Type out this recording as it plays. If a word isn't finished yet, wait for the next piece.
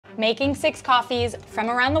Making 6 coffees from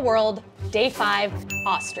around the world, day 5,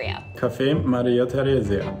 Austria. Café Maria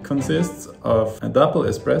Theresia consists of a double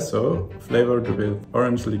espresso flavored with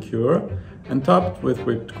orange liqueur and topped with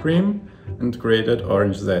whipped cream and grated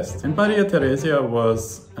orange zest. And Maria Theresia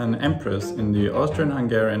was an empress in the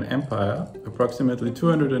Austrian-Hungarian Empire approximately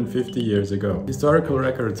 250 years ago. Historical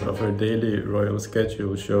records of her daily royal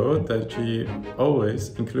schedule show that she always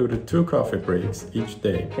included 2 coffee breaks each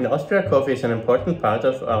day. In Austria, coffee is an important part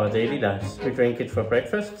of our daily lives. We drink it for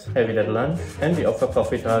breakfast, have it at lunch, and we offer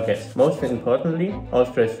coffee to our guests. Most importantly,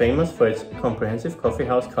 Austria is famous for its comprehensive coffee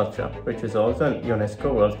house culture, which is also an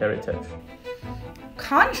UNESCO World Heritage.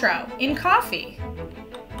 Contro in coffee.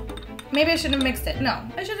 Maybe I shouldn't have mixed it. No,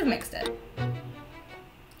 I should have mixed it.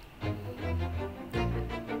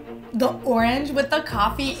 The orange with the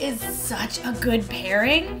coffee is such a good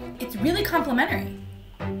pairing. It's really complimentary.